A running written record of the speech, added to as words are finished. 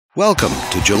Welcome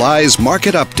to July's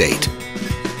Market Update.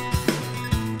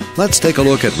 Let's take a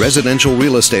look at residential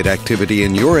real estate activity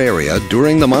in your area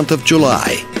during the month of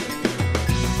July.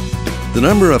 The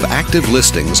number of active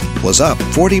listings was up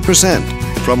 40%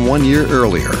 from 1 year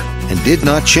earlier and did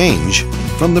not change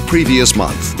from the previous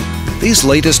month. These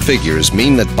latest figures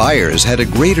mean that buyers had a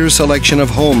greater selection of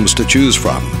homes to choose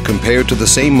from compared to the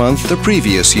same month the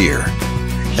previous year.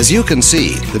 As you can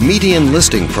see, the median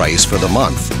listing price for the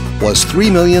month was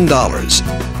 $3 million.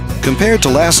 Compared to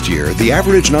last year, the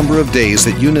average number of days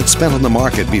that units spent on the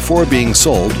market before being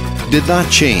sold did not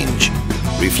change,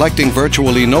 reflecting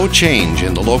virtually no change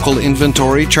in the local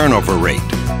inventory turnover rate.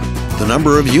 The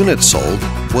number of units sold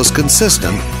was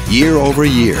consistent year over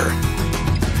year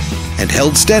and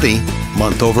held steady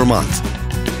month over month,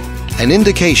 an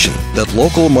indication that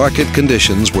local market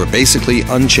conditions were basically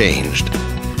unchanged.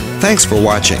 Thanks for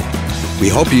watching. We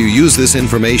hope you use this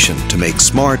information to make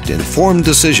smart, informed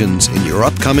decisions in your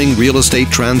upcoming real estate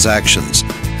transactions.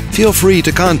 Feel free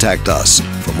to contact us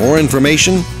for more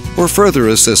information or further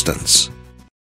assistance.